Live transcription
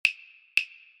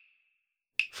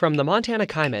From the Montana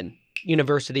Kaimin,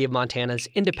 University of Montana's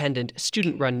independent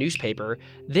student-run newspaper,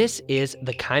 this is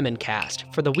the Kaimin Cast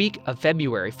for the week of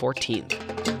February 14th.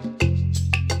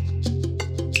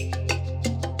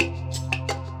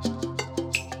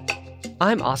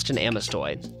 I'm Austin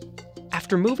Amestoy.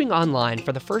 After moving online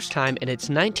for the first time in its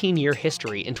 19-year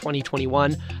history in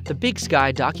 2021, the Big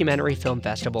Sky Documentary Film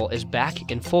Festival is back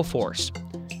in full force.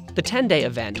 The 10-day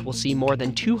event will see more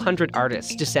than 200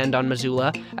 artists descend on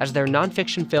Missoula as their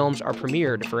nonfiction films are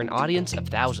premiered for an audience of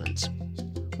thousands.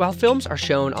 While films are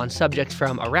shown on subjects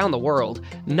from around the world,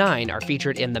 9 are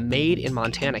featured in the Made in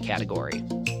Montana category.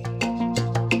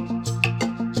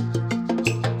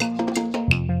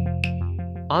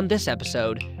 On this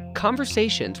episode,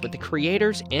 conversations with the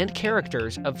creators and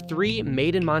characters of 3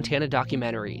 Made in Montana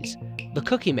documentaries, The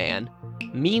Cookie Man,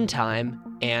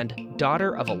 Meantime, and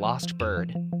Daughter of a Lost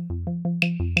Bird.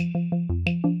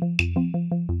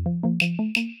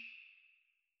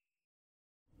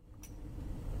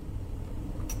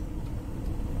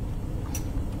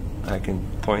 I can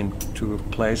point to a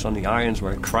place on the islands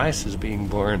where Christ is being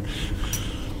born,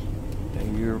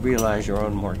 and you realize your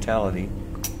own mortality.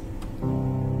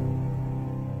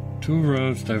 2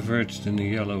 roads diverged in the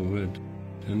yellow wood,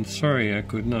 and sorry I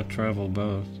could not travel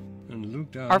both. And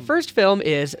looked down. Our first film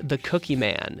is The Cookie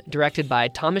Man, directed by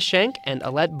Thomas Schenk and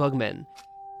Alette Bugman.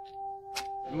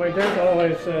 My dad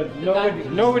always said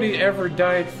nobody ever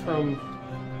died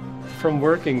from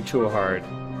working too hard.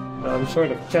 I'm sort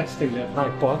of testing that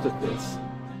hypothesis.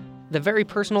 The very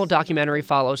personal documentary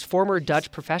follows former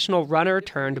Dutch professional runner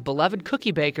turned beloved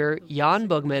cookie baker Jan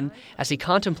Bugman as he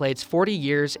contemplates 40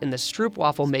 years in the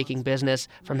stroopwafel making business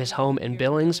from his home in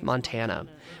Billings, Montana.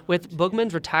 With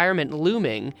Bugman's retirement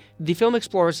looming, the film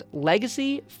explores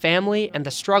legacy, family, and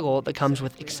the struggle that comes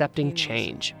with accepting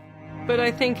change. But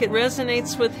I think it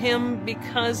resonates with him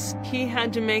because he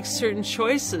had to make certain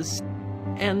choices,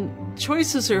 and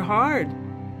choices are hard.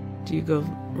 Do you go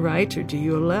right or do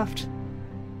you go left?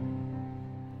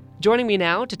 Joining me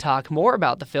now to talk more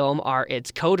about the film are its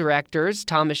co-directors,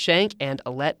 Thomas Schenk and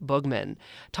Alette Bugman.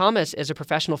 Thomas is a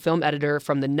professional film editor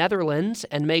from the Netherlands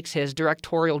and makes his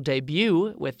directorial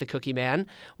debut with The Cookie Man,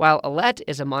 while Alette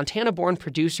is a Montana-born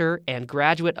producer and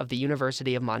graduate of the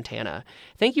University of Montana.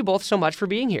 Thank you both so much for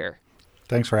being here.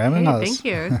 Thanks for having us. Thank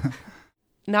you.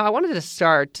 Now, I wanted to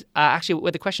start actually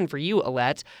with a question for you,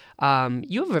 Alette.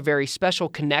 You have a very special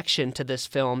connection to this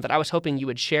film that I was hoping you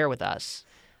would share with us.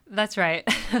 That's right.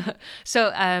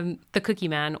 So the Cookie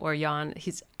Man, or Jan,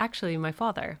 he's actually my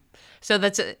father. So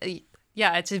that's,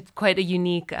 it's quite a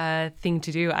unique thing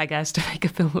to do, I guess, to make a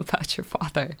film about your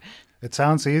father. It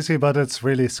sounds easy, but it's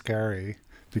really scary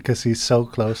because he's so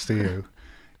close to you.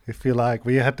 You feel like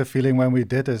we had the feeling when we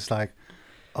did this, like,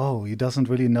 oh, he doesn't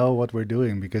really know what we're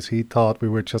doing because he thought we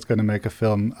were just going to make a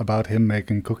film about him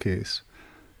making cookies.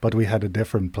 But we had a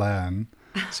different plan.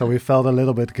 So we felt a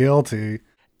little bit guilty.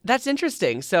 That's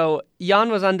interesting. So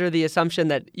Jan was under the assumption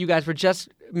that you guys were just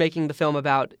making the film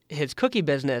about his cookie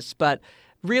business, but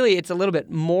really it's a little bit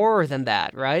more than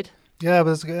that, right? Yeah,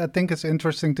 but I think it's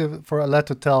interesting for Alette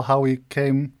to tell how we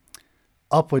came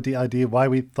up with the idea, why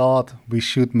we thought we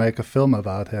should make a film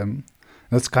about him.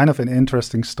 That's kind of an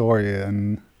interesting story,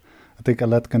 and I think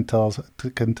Alette can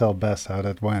tell best how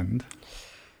that went.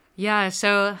 Yeah,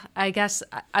 so I guess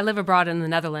I live abroad in the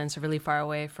Netherlands, so really far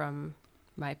away from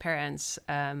my parents.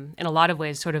 In a lot of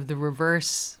ways, sort of the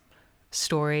reverse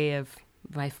story of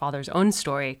my father's own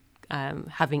story,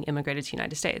 having immigrated to the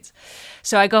United States.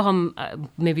 So I go home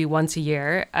maybe once a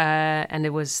year, and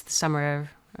it was the summer,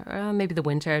 maybe the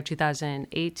winter of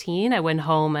 2018. I went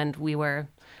home and we were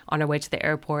on our way to the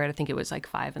airport. I think it was like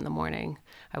 5 a.m.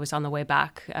 I was on the way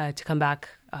back to come back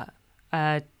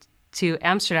to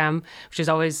Amsterdam, which is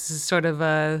always sort of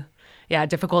a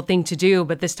difficult thing to do,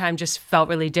 but this time just felt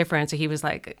really different. So he was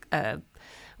like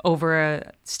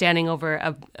standing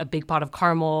over a big pot of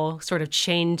caramel, sort of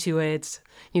chained to it,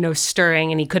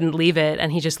 stirring, and he couldn't leave it.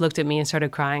 And he just looked at me and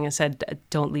started crying and said,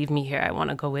 "Don't leave me here. I want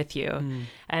to go with you."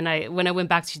 And when I went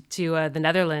back to the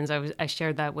Netherlands, I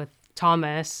shared that with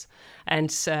Thomas and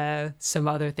some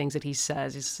other things that he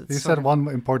says. He said one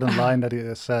important line that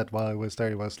he said while I was there.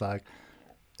 He was like,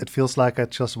 "It feels like I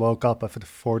just woke up after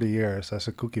 40 years as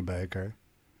a cookie baker."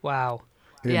 Wow.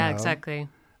 You know? Exactly.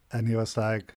 And he was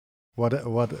like, what,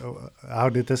 how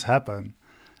did this happen?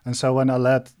 And so when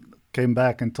Alette came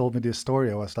back and told me this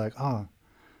story, I was like, oh,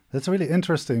 that's really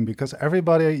interesting, because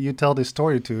everybody you tell this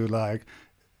story to, like,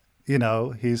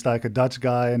 he's like a Dutch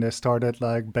guy and they started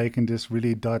like baking this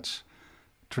really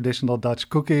traditional Dutch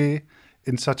cookie.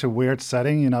 in such a weird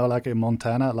setting, like in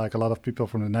Montana. Like a lot of people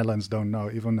from the Netherlands don't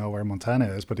even know where Montana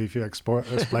is. But if you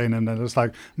explain them, then there's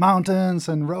like mountains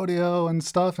and rodeo and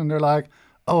stuff. And they're like,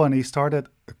 oh, and he started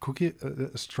a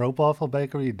stroopwafel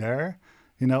bakery there.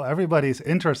 Everybody's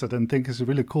interested and think it's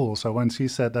really cool. So when she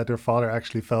said that her father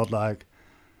actually felt like,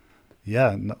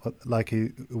 like he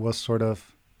was sort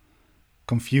of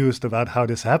confused about how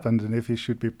this happened and if he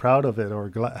should be proud of it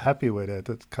or happy with it,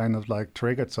 it kind of like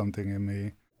triggered something in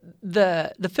me.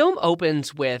 The film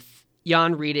opens with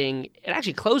Jan reading, it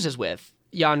actually closes with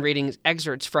Jan reading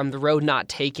excerpts from The Road Not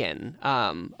Taken,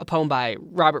 a poem by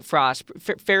Robert Frost,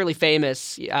 fairly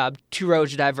famous, two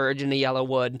roads diverge in a yellow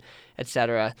wood,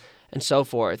 etc., and so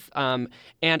forth. And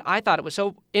I thought it was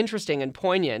so interesting and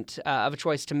poignant of a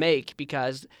choice to make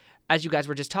because, as you guys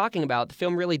were just talking about, the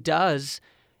film really does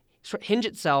sort of hinge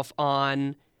itself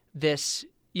on this,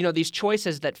 these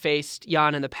choices that faced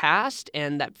Jan in the past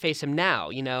and that face him now,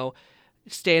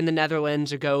 stay in the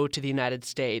Netherlands or go to the United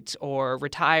States or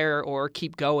retire or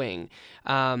keep going.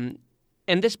 And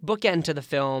this bookend to the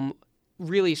film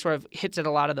really sort of hits at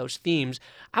a lot of those themes.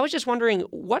 I was just wondering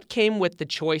what came with the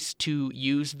choice to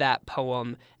use that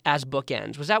poem as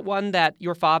bookends. Was that one that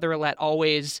your father, Alette,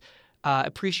 always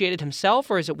appreciated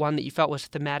himself, or is it one that you felt was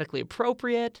thematically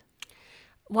appropriate?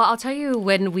 Well, I'll tell you,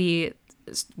 when we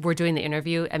were doing the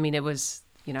interview, I mean, it was,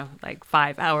 like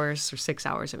 5 hours or 6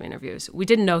 hours of interviews. We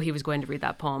didn't know he was going to read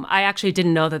that poem. I actually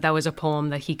didn't know that was a poem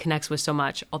that he connects with so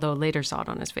much, although later saw it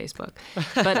on his Facebook.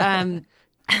 But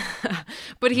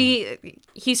but we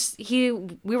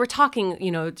were talking,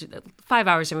 5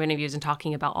 hours of interviews and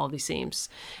talking about all these themes.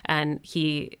 And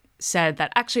he said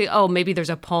that actually, maybe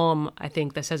there's a poem, I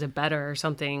think, that says it better or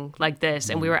something like this.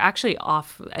 And we were actually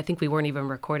off. I think we weren't even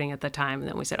recording at the time. And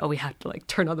then we said, we have to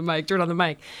turn on the mic.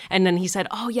 And then he said,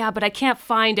 but I can't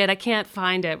find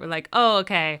it. We're like,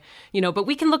 okay. But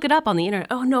we can look it up on the internet.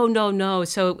 Oh, no.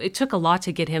 So it took a lot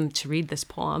to get him to read this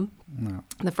poem in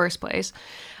the first place.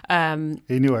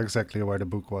 He knew exactly where the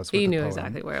book was. He knew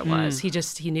exactly where it was.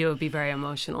 He knew it would be very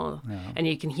emotional. Yeah. And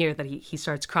you can hear that he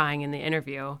starts crying in the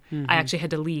interview. Mm-hmm. I actually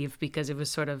had to leave because it was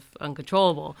sort of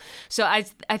uncontrollable. So I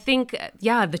think,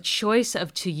 the choice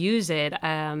to use it,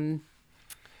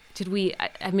 did we,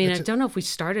 I don't know if we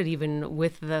started even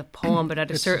with the poem, but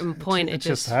at a certain point it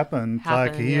just happened.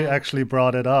 Like he actually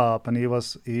brought it up and he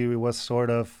was sort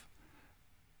of,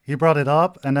 he brought it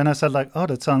up, and then I said,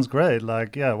 that sounds great.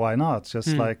 Why not? Just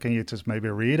can you just maybe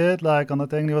read it, on the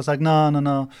thing? And he was like, no,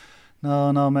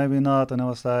 maybe not. And I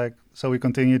was like, so we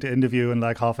continued the interview, and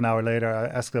half an hour later, I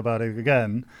asked about it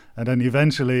again. And then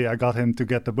eventually I got him to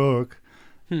get the book,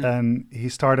 and he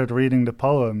started reading the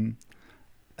poem.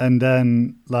 And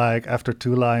then, after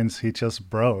 2 lines, he just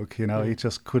broke, he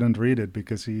just couldn't read it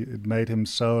because it made him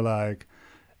so,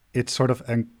 it sort of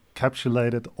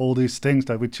encapsulated all these things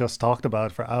that we just talked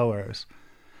about for hours.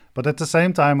 But at the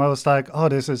same time, I was like,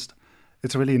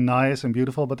 it's really nice and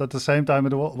beautiful. But at the same time,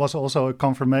 it was also a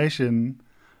confirmation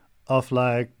of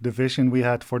the vision we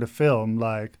had for the film,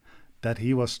 that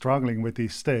he was struggling with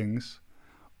these things,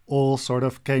 all sort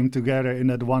of came together in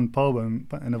that one poem.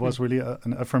 And it was really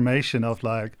an affirmation of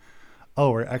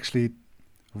we're actually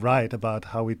right about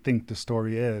how we think the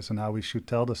story is and how we should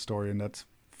tell the story. And that's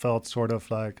felt sort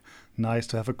of nice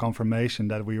to have a confirmation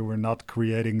that we were not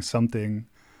creating something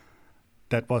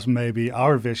that was maybe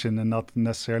our vision and not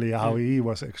necessarily how he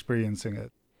was experiencing it.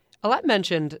 Alette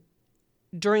mentioned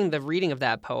during the reading of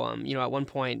that poem, at one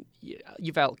point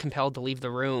you felt compelled to leave the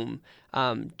room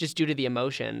just due to the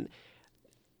emotion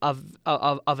of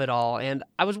it all. And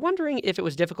I was wondering if it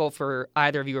was difficult for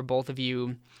either of you or both of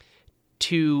you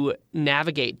to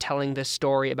navigate telling this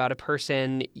story about a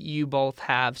person you both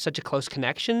have such a close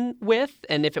connection with,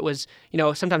 and if it was,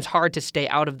 sometimes hard to stay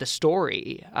out of the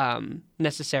story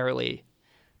necessarily.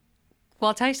 Well,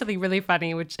 I'll tell you something really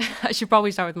funny, which I should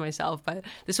probably start with myself, but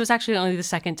this was actually only the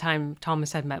second time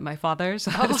Thomas had met my father, so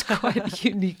it's quite a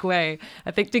unique way, I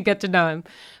think, to get to know him.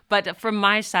 But from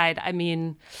my side, I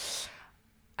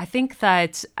think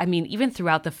that, even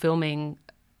throughout the filming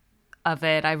of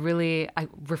it, I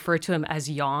refer to him as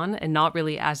Jan and not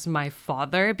really as my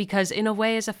father, because in a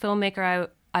way, as a filmmaker,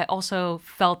 I also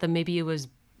felt that maybe it was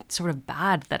sort of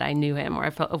bad that I knew him, or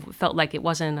I felt like it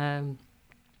wasn't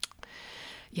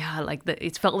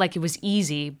it felt like it was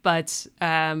easy, but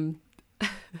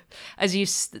as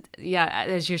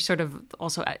you're sort of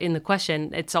also in the question,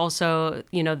 it's also,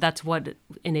 that's what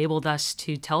enabled us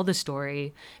to tell the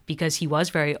story, because he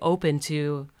was very open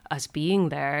to us being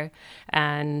there.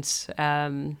 And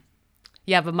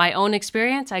but my own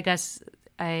experience, I guess,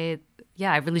 I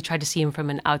really tried to see him from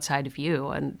an outside view,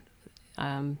 and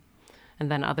and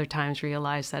then other times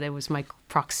realized that it was my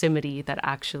proximity that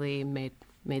actually made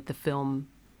the film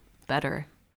better.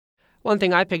 One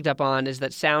thing I picked up on is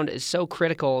that sound is so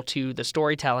critical to the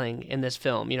storytelling in this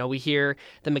film. You know, we hear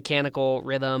the mechanical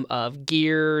rhythm of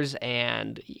gears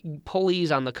and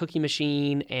pulleys on the cookie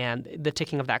machine and the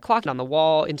ticking of that clock on the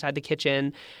wall inside the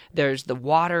kitchen. There's the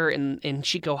water in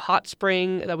Chico Hot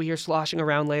Spring that we hear sloshing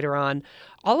around later on.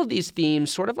 All of these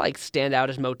themes sort of like stand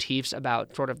out as motifs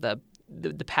about sort of the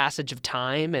passage of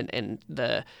time and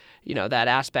the, you know, that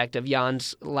aspect of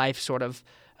Jan's life sort of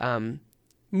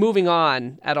moving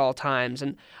on at all times.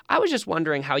 And I was just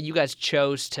wondering how you guys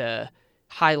chose to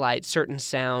highlight certain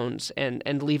sounds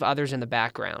and leave others in the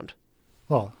background.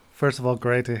 Well, first of all,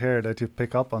 great to hear that you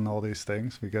pick up on all these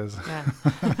things because,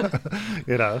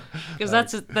 you know. Because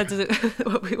that's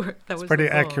what we were, that was pretty the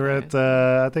goal, accurate.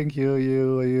 right? I think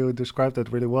you described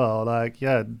it really well. Like,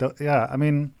 I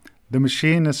mean, the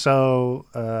machine is so,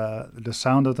 the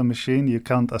sound of the machine, you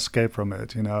can't escape from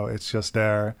it, you know, it's just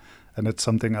there. And it's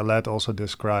something Alette also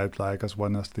described like as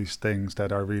one of these things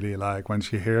that are really like when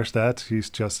she hears that, she's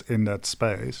just in that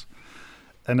space.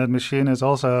 And that machine is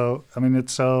also, I mean,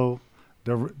 it's so,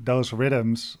 those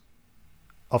rhythms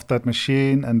of that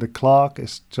machine and the clock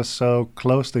is just so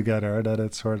close together that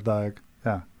it's sort of like,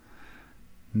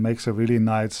 makes a really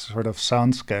nice sort of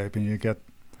soundscape. And you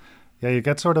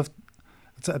get sort of,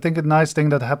 I think a nice thing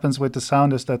that happens with the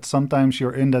sound is that sometimes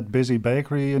you're in that busy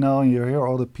bakery, you know, and you hear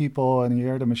all the people and you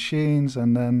hear the machines,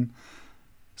 and then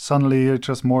suddenly you're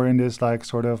just more in this like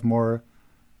sort of more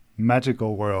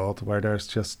magical world where there's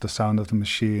just the sound of the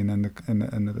machine and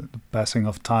the passing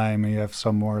of time, and you have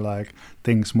some more like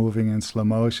things moving in slow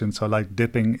motion. So like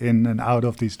dipping in and out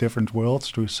of these different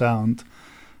worlds through sound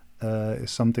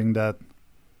is something that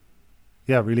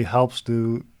really helps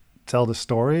to tell the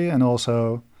story, and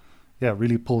also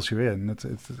really pulls you in. It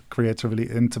creates a really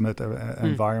intimate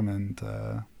environment.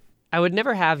 I would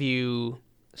never have you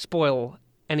spoil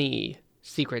any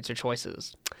secrets or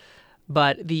choices,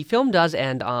 but the film does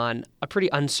end on a pretty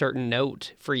uncertain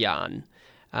note for Jan.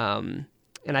 And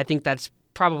I think that's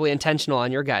probably intentional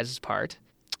on your guys' part.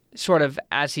 Sort of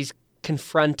as he's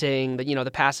confronting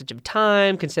the passage of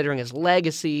time, considering his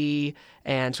legacy,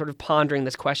 and sort of pondering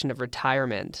this question of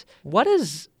retirement.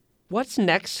 What's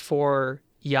next for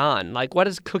Jan? Like, what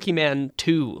does Cookie Man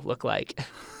 2 look like?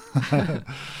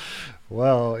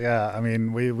 Well, I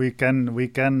mean, we can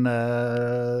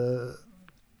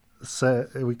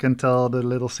tell the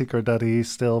little secret that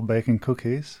he's still baking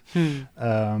cookies.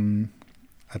 I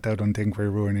don't think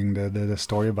we're ruining the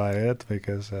story by it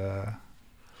because.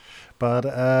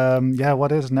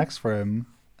 What is next for him?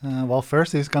 Well,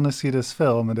 first he's gonna see this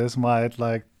film, and this might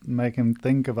like make him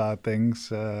think about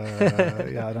things.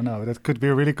 I don't know. That could be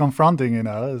really confronting, you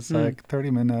know. It's like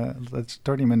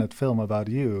 30-minute film about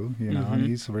you know, and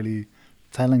he's really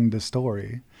telling the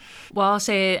story. Well, I'll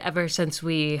say ever since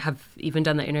we have even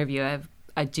done the interview,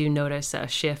 I do notice a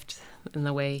shift in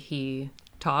the way he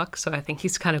talks. So I think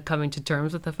he's kind of coming to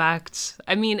terms with the facts.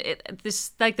 I mean,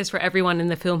 this for everyone in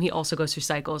the film. He also goes through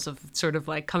cycles of sort of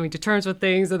like coming to terms with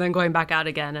things and then going back out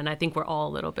again. And I think we're all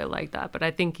a little bit like that. But I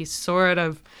think he's sort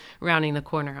of rounding the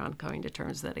corner on coming to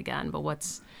terms with it again. But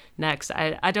what's next?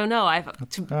 I don't know.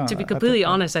 To be completely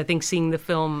honest, I think seeing the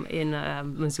film in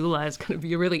Missoula is going to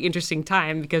be a really interesting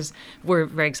time because we're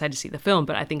very excited to see the film.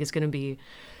 But I think it's going to be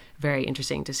very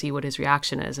interesting to see what his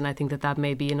reaction is, and I think that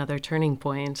may be another turning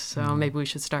point. So maybe we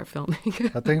should start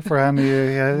filming. I think for him,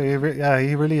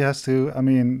 he really has to. I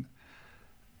mean,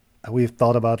 we've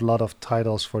thought about a lot of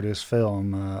titles for this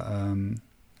film,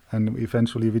 and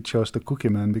eventually we chose The Cookie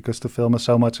Man because the film is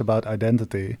so much about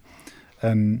identity,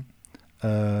 and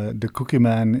the Cookie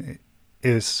Man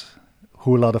is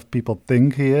who a lot of people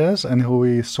think he is and who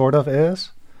he sort of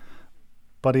is,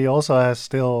 but he also has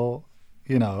still,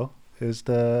 you know, is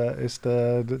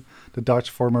the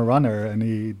Dutch former runner, and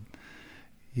he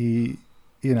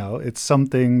you know, it's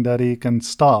something that he can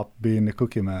stop being the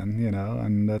Cookie Man, you know,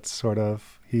 and that's sort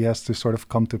of, he has to sort of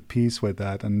come to peace with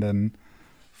that and then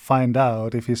find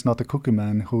out if he's not the Cookie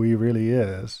Man who he really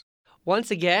is. Once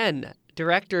again,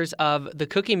 directors of The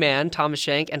Cookie Man, Thomas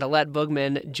Schenk and Alette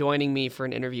Boogman, joining me for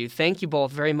an interview. Thank you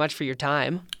both very much for your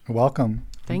time. Welcome.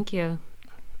 Thank you.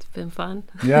 It's been fun.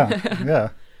 Yeah.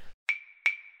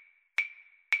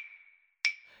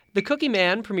 The Cookie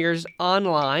Man premieres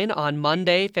online on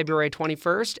Monday, February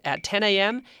 21st at 10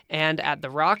 a.m. and at the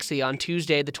Roxy on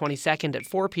Tuesday, the 22nd at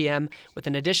 4 p.m., with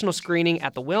an additional screening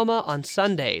at the Wilma on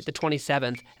Sunday, the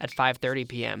 27th at 5:30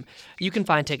 p.m. You can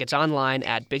find tickets online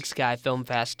at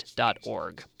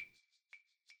bigskyfilmfest.org.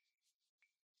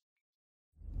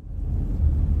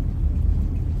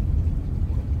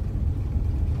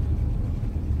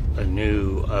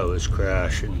 knew I was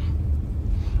crashing,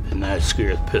 and that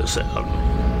scared the piss out of me.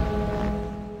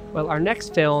 Well, our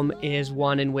next film is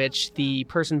one in which the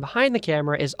person behind the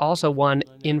camera is also one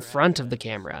in front of the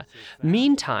camera.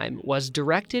 Meantime was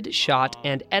directed, shot,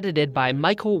 and edited by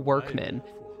Michael Workman.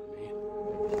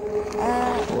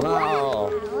 Wow.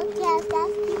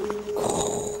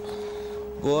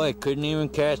 Boy, couldn't even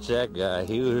catch that guy.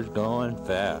 He was going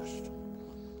fast.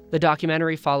 The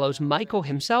documentary follows Michael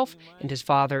himself and his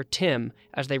father, Tim,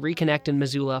 as they reconnect in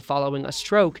Missoula following a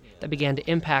stroke that began to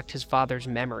impact his father's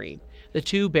memory. The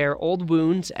two bear old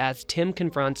wounds as Tim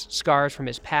confronts scars from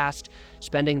his past,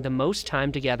 spending the most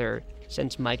time together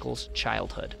since Michael's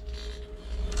childhood.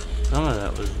 Some of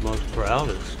that was the most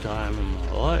proudest time in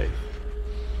my life.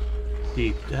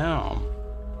 Deep down,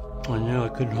 I knew I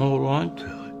couldn't hold on to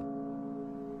it.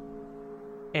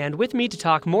 And with me to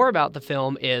talk more about the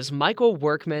film is Michael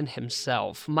Workman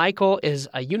himself. Michael is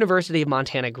a University of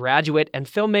Montana graduate and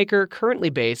filmmaker currently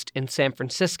based in San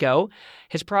Francisco.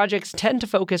 His projects tend to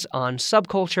focus on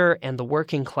subculture and the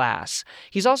working class.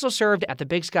 He's also served at the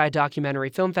Big Sky Documentary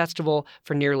Film Festival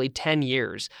for nearly 10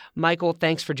 years. Michael,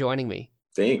 thanks for joining me.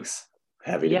 Thanks.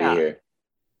 Happy to be here.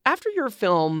 After your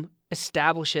film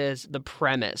establishes the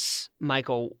premise,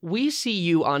 Michael, we see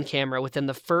you on camera within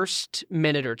the first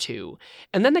minute or two,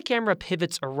 and then the camera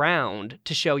pivots around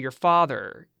to show your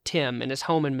father, Tim, in his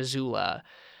home in Missoula.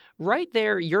 Right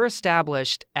there, you're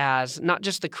established as not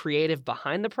just the creative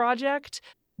behind the project,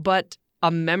 but a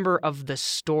member of the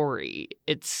story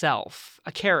itself,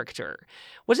 a character.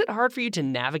 Was it hard for you to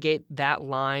navigate that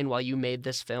line while you made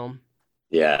this film?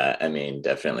 Yeah, I mean,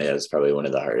 definitely. That was probably one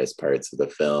of the hardest parts of the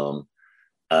film.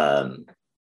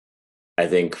 I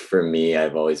think for me,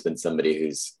 I've always been somebody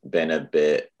who's been a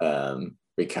bit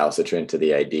recalcitrant to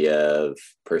the idea of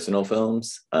personal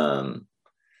films.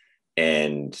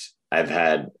 And I've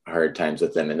had hard times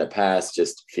with them in the past,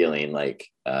 just feeling like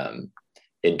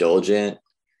indulgent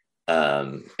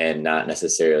and not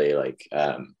necessarily like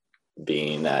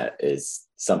being that is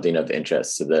something of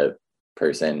interest to the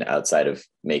person outside of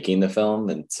making the film.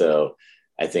 And so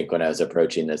I think when I was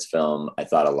approaching this film, I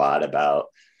thought a lot about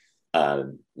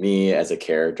me as a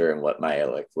character and what my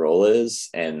role is.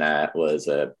 And that was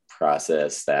a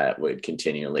process that would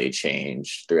continually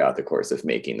change throughout the course of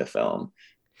making the film.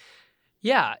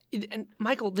 Yeah. And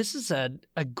Michael, this is a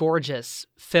gorgeous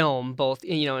film, both,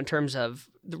 in terms of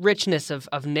the richness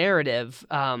of narrative,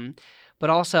 but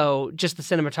also just the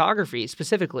cinematography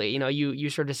specifically. You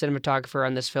served as cinematographer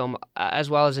on this film as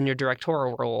well as in your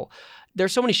directorial role.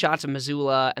 There's so many shots of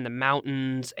Missoula and the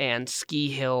mountains and ski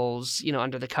hills,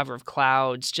 under the cover of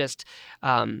clouds, just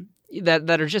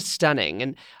that are just stunning.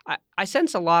 And I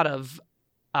sense a lot of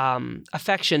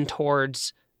affection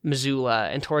towards Missoula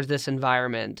and towards this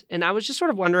environment. And I was just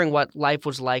sort of wondering what life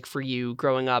was like for you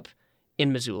growing up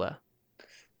in Missoula.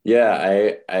 Yeah,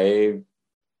 I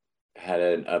had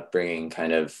an upbringing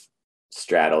kind of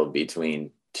straddled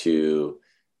between two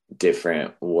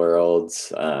different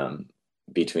worlds,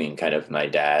 between kind of my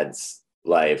dad's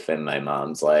life and my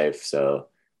mom's life. So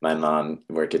my mom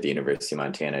worked at the University of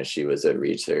Montana. She was a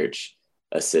research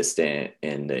assistant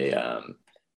in the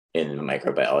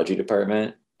microbiology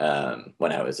department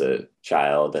when I was a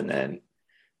child. And then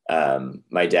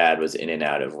my dad was in and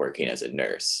out of working as a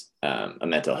nurse, a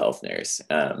mental health nurse,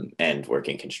 and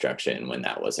working construction when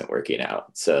that wasn't working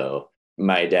out. So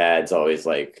my dad's always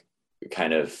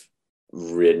kind of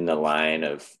ridden the line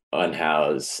of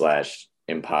unhoused /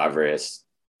 impoverished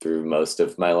through most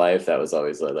of my life. That was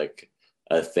always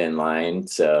a thin line.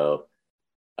 So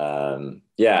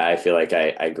I feel like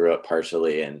I grew up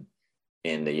partially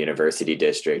in the university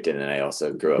district, and then I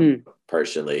also grew up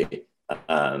partially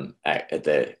at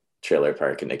the trailer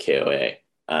park in the KOA,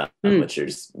 which are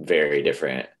just very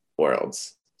different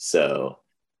worlds. So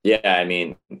I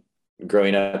mean,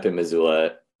 growing up in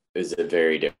Missoula is a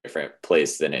very different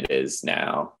place than it is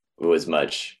now. It was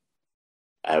much,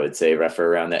 I would say,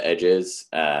 rougher around the edges.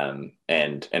 And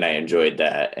I enjoyed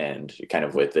that. And kind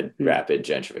of with the rapid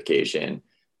gentrification,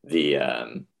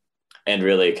 and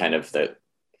really kind of the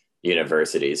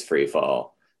university's free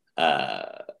fall,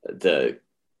 the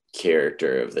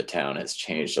character of the town has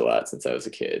changed a lot since I was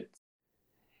a kid.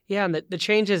 Yeah. And the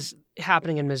changes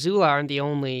happening in Missoula aren't the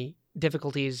only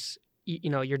difficulties,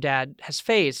 your dad has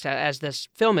faced, as this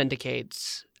film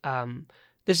indicates.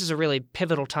 This is a really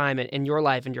pivotal time in your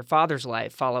life and your father's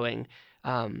life following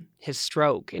his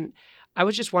stroke. And I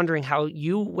was just wondering how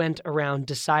you went around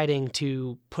deciding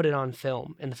to put it on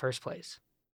film in the first place.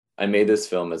 I made this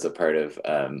film as a part of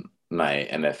my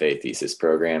MFA thesis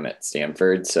program at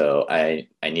Stanford. So I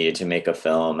needed to make a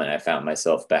film, and I found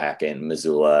myself back in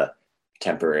Missoula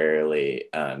temporarily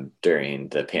during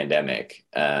the pandemic.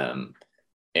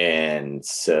 And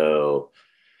so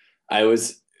I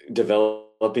was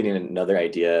developing another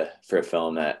idea for a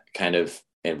film that kind of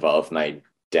involved my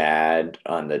dad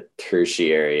on the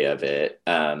tertiary of it.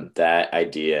 That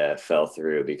idea fell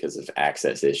through because of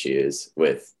access issues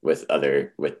with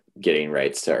getting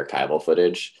rights to archival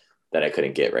footage that I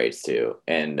couldn't get rights to.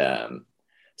 And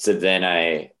so then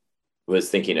I was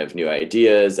thinking of new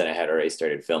ideas, and I had already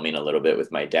started filming a little bit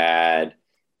with my dad,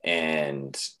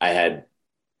 and I had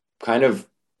kind of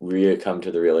come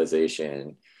to the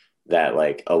realization that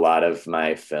like a lot of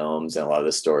my films and a lot of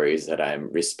the stories that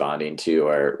I'm responding to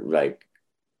are like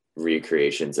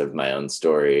recreations of my own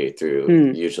story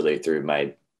usually through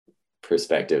my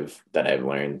perspective that I've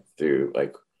learned through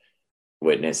like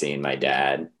witnessing my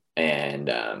dad. And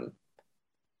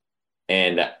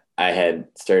I had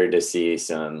started to see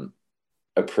some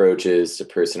approaches to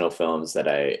personal films that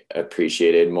I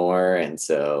appreciated more. And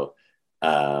so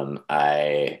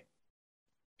I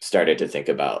started to think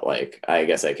about like, I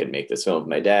guess I could make this film with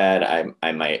my dad.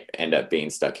 I might end up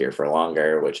being stuck here for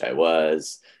longer, which I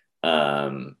was.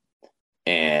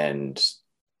 And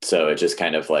so it just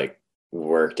kind of like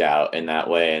worked out in that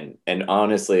way. And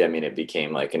honestly, I mean, it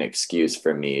became like an excuse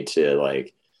for me to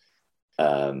like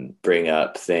bring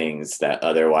up things that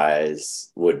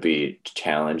otherwise would be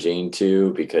challenging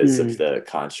to, because of the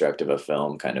construct of a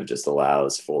film kind of just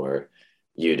allows for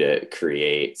you to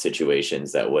create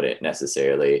situations that wouldn't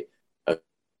necessarily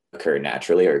occur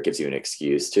naturally, or it gives you an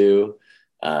excuse to,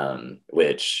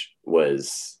 which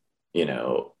was, you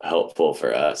know, helpful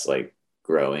for us, like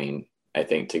growing, I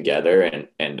think, together,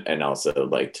 and also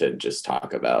like to just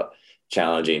talk about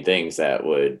challenging things that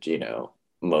would, you know,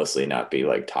 mostly not be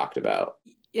like talked about.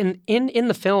 In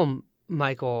the film,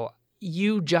 Michael,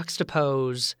 you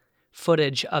juxtapose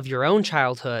footage of your own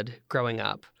childhood growing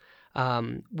up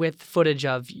with footage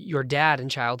of your dad in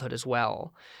childhood as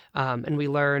well. And we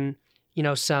learn, you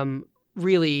know, some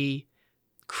really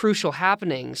crucial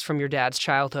happenings from your dad's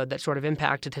childhood that sort of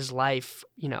impacted his life,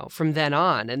 you know, from then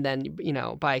on, and then, you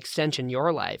know, by extension,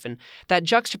 your life. And that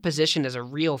juxtaposition is a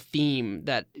real theme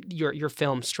that your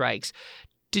film strikes.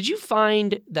 Did you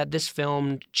find that this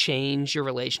film changed your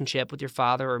relationship with your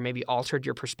father, or maybe altered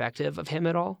your perspective of him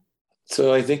at all?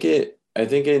 So I think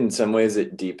in some ways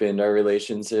it deepened our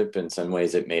relationship. In some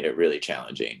ways it made it really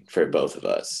challenging for both of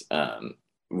us.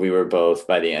 We were both,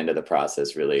 by the end of the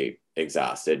process, really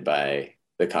exhausted by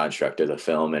the construct of the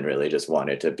film, and really just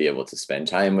wanted to be able to spend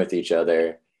time with each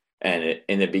other. And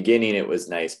in the beginning, it was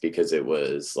nice because it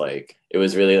was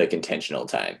really like intentional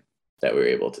time that we were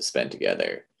able to spend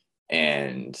together.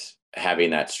 And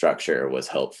having that structure was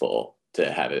helpful to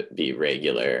have it be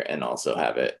regular and also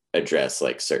have it address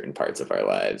like certain parts of our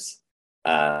lives.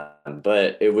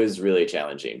 But it was really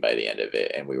challenging by the end of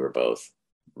it, and we were both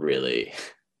really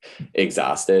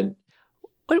exhausted.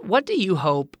 What do you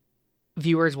hope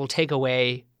viewers will take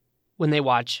away when they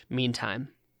watch Meantime?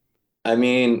 I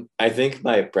mean, I think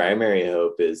my primary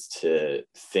hope is to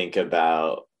think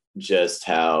about just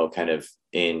how kind of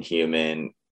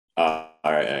inhuman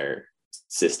our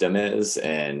system is,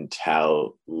 and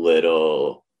how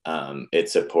little it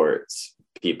supports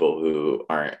people who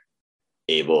aren't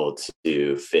able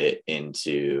to fit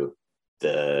into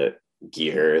the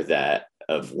gear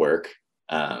of work,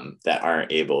 that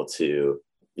aren't able to,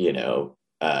 you know,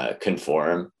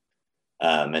 conform,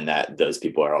 and that those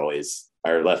people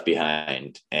are left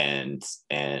behind. And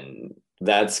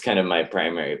that's kind of my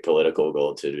primary political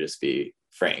goal, to just be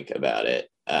frank about it.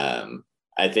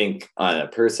 I think on a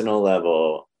personal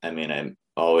level, I mean, I'm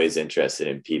always interested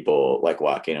in people like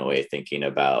walking away thinking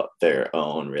about their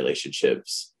own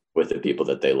relationships with the people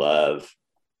that they love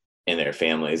in their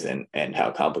families, and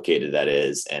how complicated that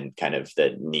is, and kind of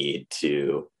the need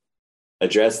to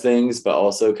address things, but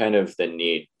also kind of the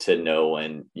need to know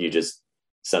when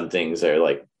some things are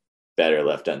like better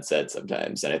left unsaid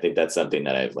sometimes. And I think that's something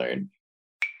that I've learned.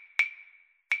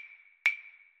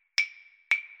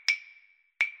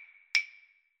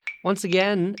 Once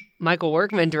again, Michael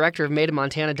Workman, director of Made in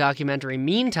Montana documentary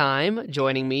Meantime,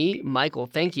 joining me. Michael,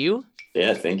 thank you.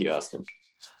 Yeah, thank you, Austin.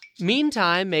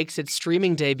 Meantime makes its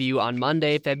streaming debut on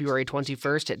Monday, February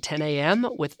 21st at 10 a.m.,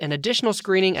 with an additional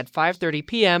screening at 5:30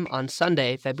 p.m. on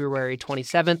Sunday, February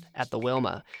 27th at the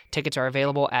Wilma. Tickets are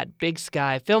available at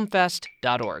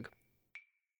bigskyfilmfest.org.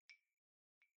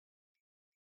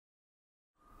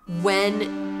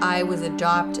 When I was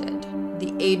adopted,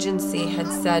 the agency had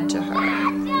said to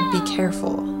her, be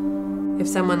careful. If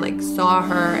someone like saw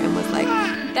her and was like,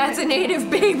 that's a native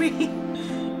baby,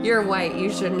 you're white, you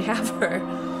shouldn't have her.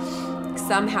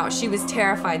 Somehow she was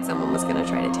terrified someone was going to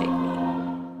try to take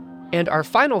me. And our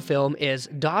final film is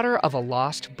Daughter of a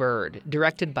Lost Bird,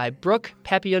 directed by Brooke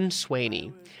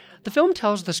Pepion-Swaney. The film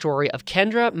tells the story of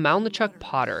Kendra Malnichuk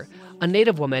Potter, a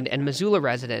Native woman and Missoula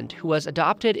resident who was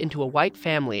adopted into a white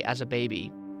family as a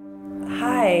baby.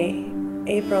 Hi,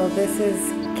 April. This is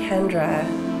Kendra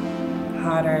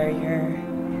Potter, your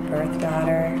birth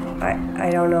daughter. I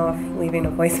don't know if leaving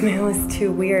a voicemail is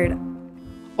too weird.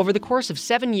 Over the course of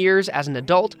 7 years as an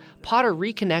adult, Potter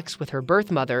reconnects with her birth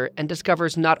mother and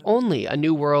discovers not only a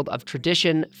new world of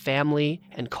tradition, family,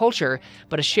 and culture,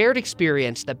 but a shared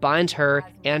experience that binds her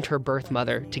and her birth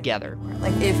mother together.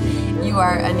 Like if you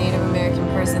are a Native American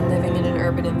person living in an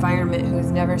urban environment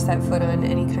who's never set foot on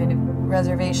any kind of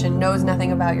reservation, knows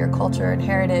nothing about your culture and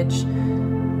heritage,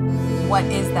 what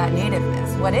is that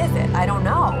nativeness? What is it? I don't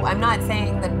know. I'm not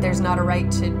saying that there's not a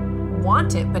right to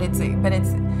want it, but it's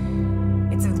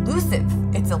elusive.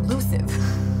 It's elusive.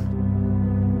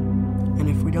 And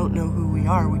if we don't know who we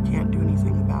are, we can't do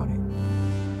anything about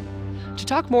it. To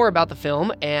talk more about the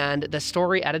film and the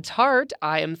story at its heart,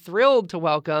 I am thrilled to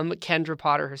welcome Kendra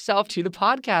Potter herself to the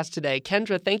podcast today.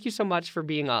 Kendra, thank you so much for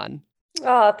being on.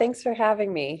 Oh, thanks for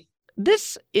having me.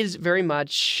 This is very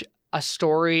much a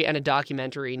story and a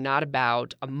documentary, not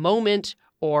about a moment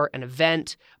or an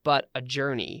event, but a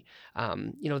journey.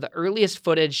 The earliest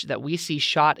footage that we see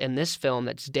shot in this film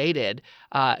that's dated,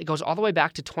 it goes all the way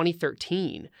back to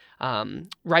 2013,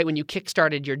 right when you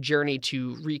kickstarted your journey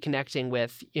to reconnecting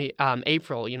with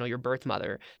April, your birth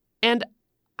mother. And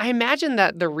I imagine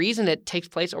that the reason it takes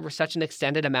place over such an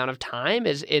extended amount of time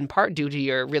is in part due to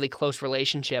your really close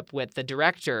relationship with the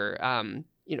director,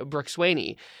 Brooke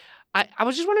Swaney. I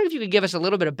was just wondering if you could give us a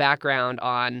little bit of background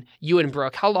on you and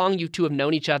Brooke, how long you two have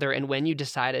known each other, and when you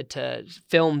decided to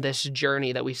film this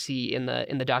journey that we see in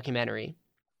the documentary.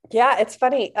 Yeah, it's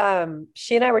funny.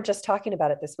 She and I were just talking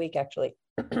about it this week, actually,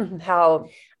 how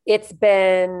it's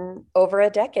been over a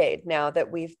decade now that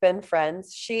we've been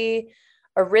friends.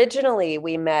 Originally,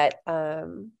 we met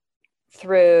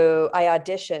through, I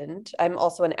auditioned. I'm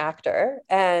also an actor,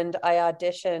 and I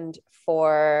auditioned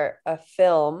for a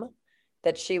film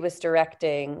that she was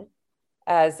directing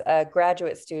as a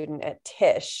graduate student at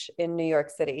Tisch in New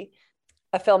York City,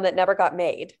 a film that never got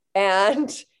made.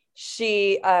 And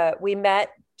we met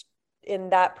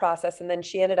in that process, and then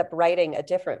she ended up writing a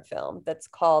different film that's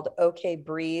called Okay,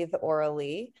 Breathe, Aura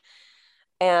Lee,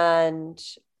 and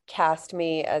cast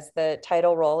me as the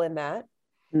title role in that.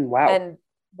 Wow. And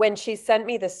when she sent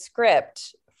me the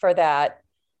script for that,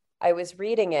 I was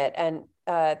reading it, and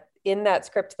in that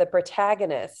script, the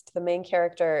protagonist, the main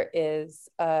character, is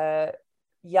a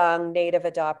young Native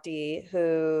adoptee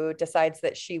who decides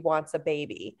that she wants a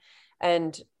baby.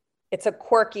 And it's a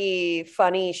quirky,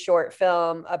 funny short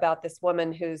film about this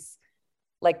woman whose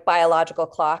biological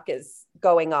clock is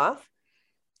going off.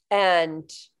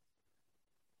 And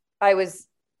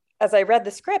as I read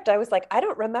the script, I was like, I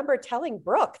don't remember telling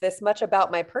Brooke this much about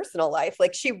my personal life.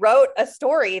 She wrote a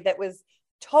story that was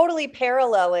totally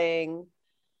paralleling.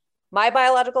 My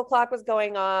biological clock was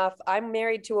going off. I'm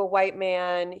married to a white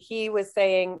man. He was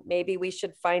saying, maybe we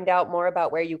should find out more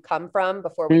about where you come from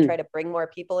before we try to bring more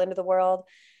people into the world.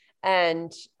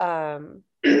 And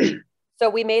so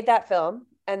we made that film,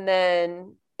 and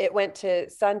then it went to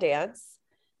Sundance.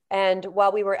 And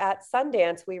while we were at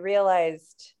Sundance, we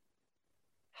realized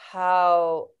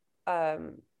how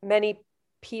many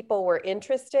people were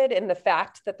interested in the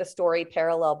fact that the story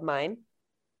paralleled mine.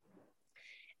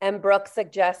 And Brooke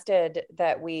suggested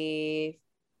that we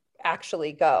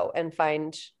actually go and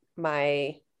find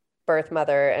my birth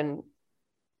mother and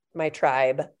my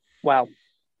tribe. Wow.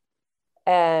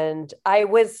 And I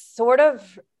was sort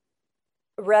of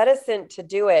reticent to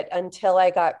do it until I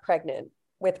got pregnant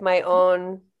with my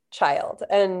own child.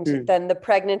 And then the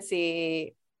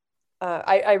pregnancy,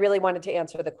 I really wanted to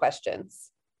answer the questions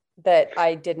that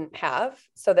I didn't have,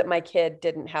 so that my kid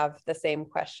didn't have the same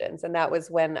questions. And that was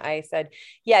when I said,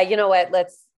 yeah, you know what,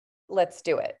 let's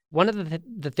do it. One of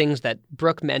the things that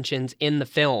Brooke mentions in the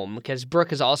film, because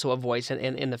Brooke is also a voice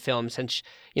in the film, since,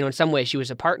 in some ways she was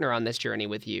a partner on this journey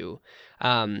with you.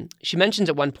 She mentions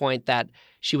at one point that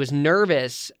she was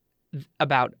nervous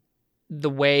about the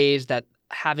ways that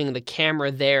having the camera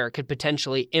there could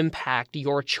potentially impact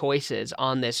your choices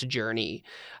on this journey.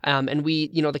 And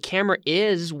the camera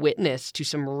is witness to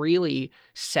some really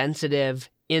sensitive,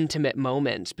 intimate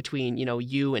moments between,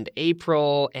 you and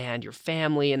April and your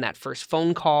family and that first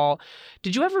phone call.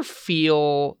 Did you ever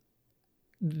feel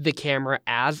the camera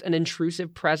as an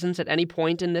intrusive presence at any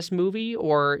point in this movie,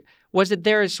 or was it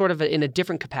there as sort of in a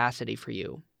different capacity for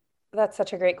you? That's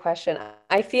such a great question.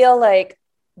 I feel like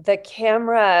the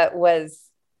camera was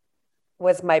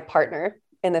my partner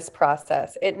in this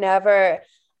process.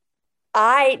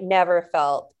 I never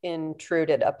felt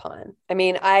intruded upon. I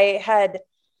mean, I had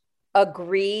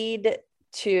agreed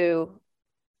to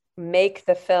make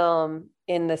the film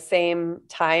in the same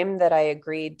time that I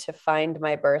agreed to find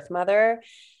my birth mother.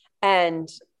 And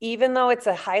even though it's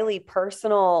a highly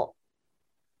personal,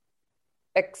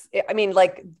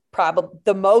 probably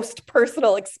the most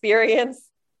personal experience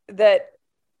that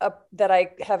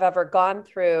I have ever gone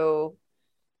through,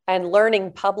 and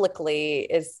learning publicly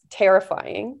is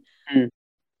terrifying.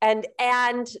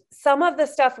 And some of the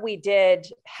stuff we did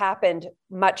happened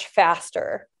much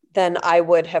faster than I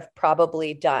would have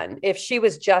probably done. If she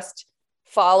was just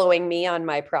following me on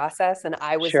my process and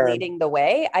I was leading the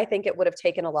way, I think it would have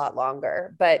taken a lot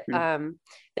longer. But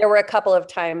there were a couple of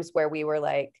times where we were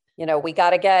like, we got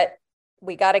to get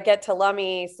to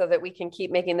Lummi so that we can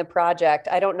keep making the project.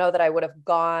 I don't know that I would have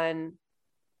gone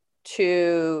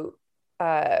to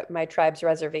my tribe's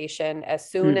reservation as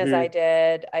soon as I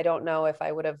did. I don't know if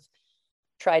I would have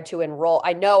tried to enroll.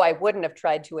 I know I wouldn't have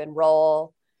tried to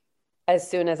enroll as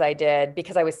soon as I did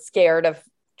because I was scared of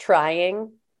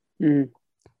trying,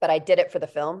 but I did it for the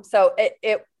film. So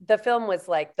the film was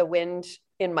like the wind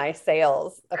in my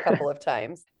sails a couple of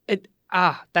times.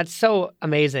 That's so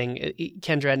amazing,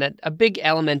 Kendra. And a big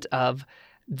element of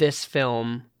this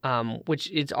film, which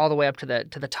is all the way up to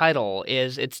the title,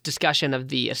 is its discussion of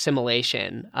the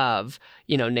assimilation of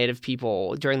Native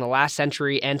people during the last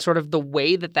century, and sort of the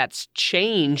way that that's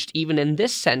changed even in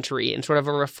this century, and sort of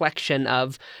a reflection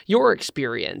of your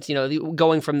experience.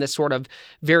 Going from this sort of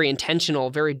very intentional,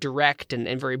 very direct,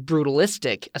 and very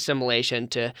brutalistic assimilation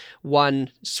to one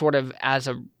sort of as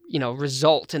a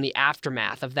result in the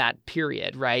aftermath of that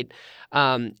period, right?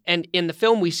 And in the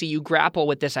film, we see you grapple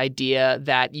with this idea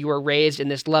that you were raised in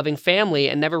this loving family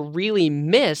and never really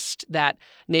missed that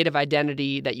Native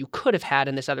identity that you could have had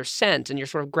in this other sense, and you're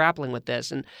sort of grappling with this.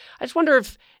 And I just wonder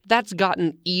if that's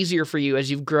gotten easier for you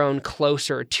as you've grown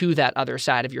closer to that other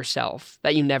side of yourself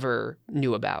that you never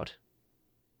knew about.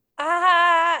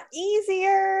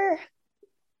 Easier.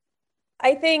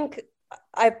 I think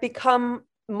I've become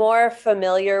more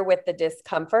familiar with the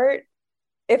discomfort,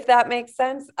 if that makes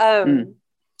sense. I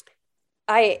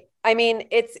mean,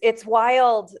 it's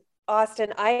wild,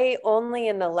 Austin. I only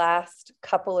in the last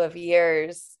couple of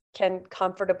years can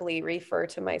comfortably refer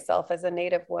to myself as a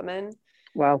Native woman.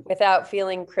 Wow. Without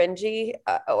feeling cringy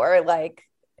or like,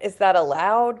 is that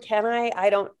allowed? Can I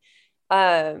don't.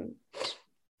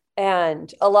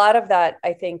 And a lot of that,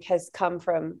 I think, has come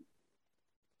from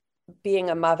being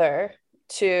a mother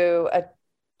to a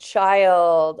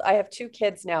child. I have 2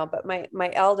 kids now, but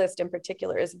my eldest in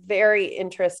particular is very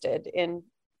interested in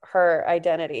her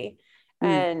identity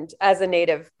and as a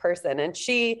Native person. And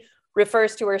she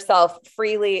refers to herself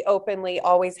freely, openly,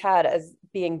 always had, as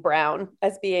being brown,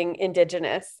 as being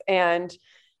Indigenous, and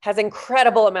has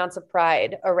incredible amounts of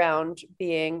pride around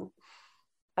being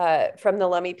from the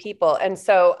Lummi people. And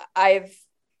so I've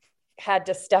had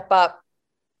to step up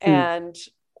and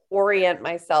orient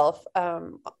myself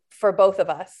for both of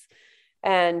us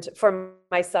and for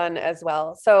my son as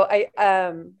well. So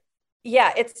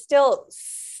it's still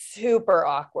super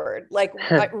awkward. Like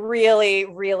I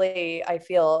really, I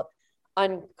feel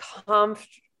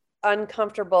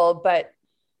uncomfortable, but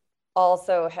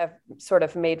also have sort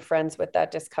of made friends with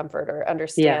that discomfort, or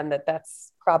understand that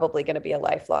that's probably going to be a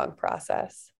lifelong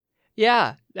process.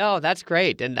 Yeah, no, that's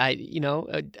great. And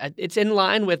it's in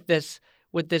line with this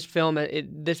film.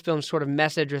 This film's sort of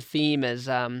message or theme is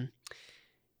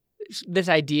this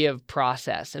idea of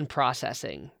process and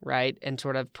processing, right? And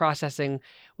sort of processing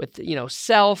with,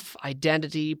 self,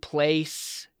 identity,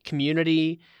 place,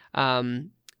 community.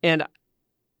 And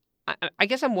I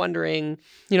guess I'm wondering,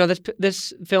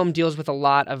 this film deals with a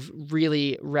lot of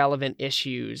really relevant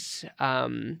issues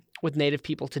with Native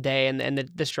people today, and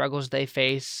the struggles they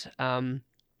face. And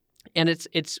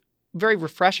it's very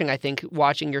refreshing, I think,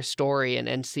 watching your story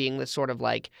and seeing this sort of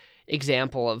like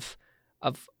example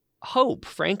of hope,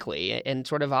 frankly, and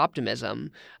sort of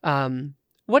optimism.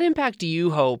 What impact do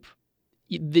you hope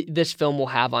this film will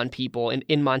have on people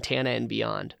in Montana and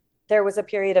beyond? There was a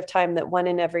period of time that 1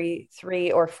 in every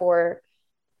 3 or 4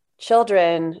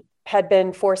 children had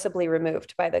been forcibly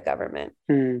removed by the government.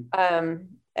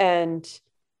 And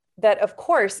that, of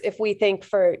course, if we think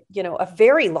for, a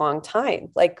very long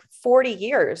time, like 40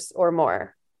 years or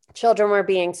more, children were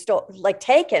being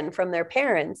taken from their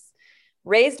parents,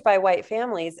 raised by white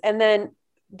families. And then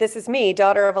this is me,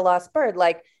 daughter of a lost bird.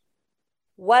 Like,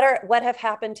 what have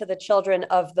happened to the children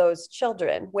of those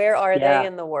children? Where are they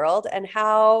in the world? And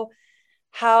how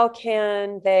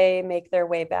can they make their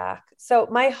way back? So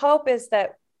my hope is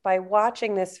that by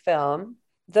watching this film,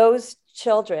 those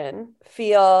children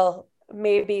feel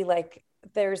maybe like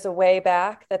there's a way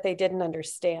back that they didn't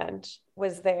understand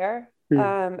was there,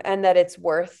 and that it's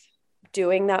worth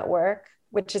doing that work,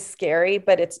 which is scary,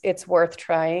 but it's worth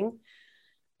trying.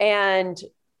 And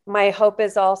my hope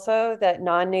is also that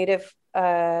non-Native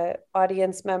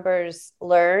audience members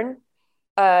learn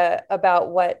about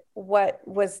what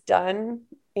was done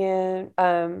in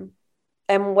and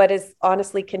what is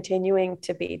honestly continuing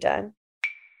to be done.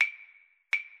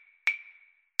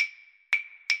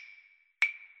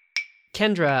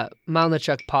 Kendra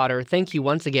Malnichuk-Potter, thank you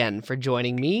once again for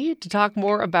joining me to talk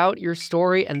more about your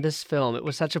story and this film. It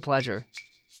was such a pleasure.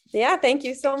 Yeah, thank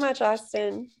you so much,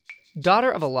 Austin. Daughter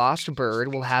of a Lost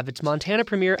Bird will have its Montana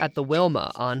premiere at the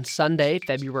Wilma on Sunday,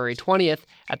 February 20th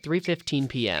at 3:15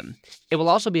 p.m. It will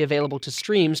also be available to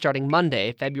stream starting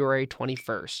Monday, February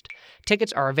 21st.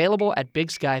 Tickets are available at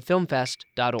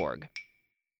bigskyfilmfest.org.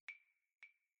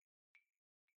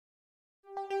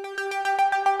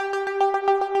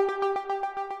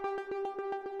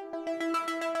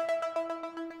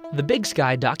 The Big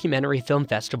Sky Documentary Film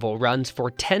Festival runs for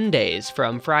 10 days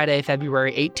from Friday,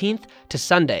 February 18th to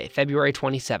Sunday, February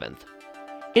 27th.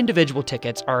 Individual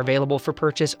tickets are available for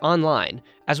purchase online,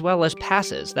 as well as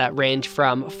passes that range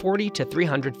from $40 to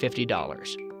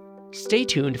 $350. Stay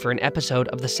tuned for an episode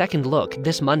of The Second Look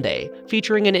this Monday,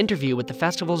 featuring an interview with the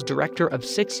festival's director of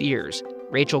 6 years,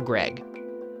 Rachel Gregg.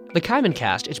 The Kaiman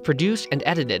Cast is produced and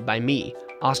edited by me,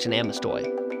 Austin Amestoy.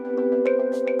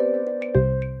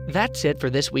 That's it for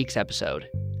this week's episode.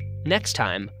 Next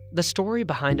time, the story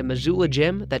behind a Missoula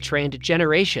gym that trained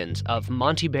generations of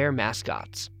Monty Bear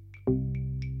mascots.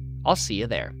 I'll see you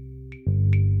there.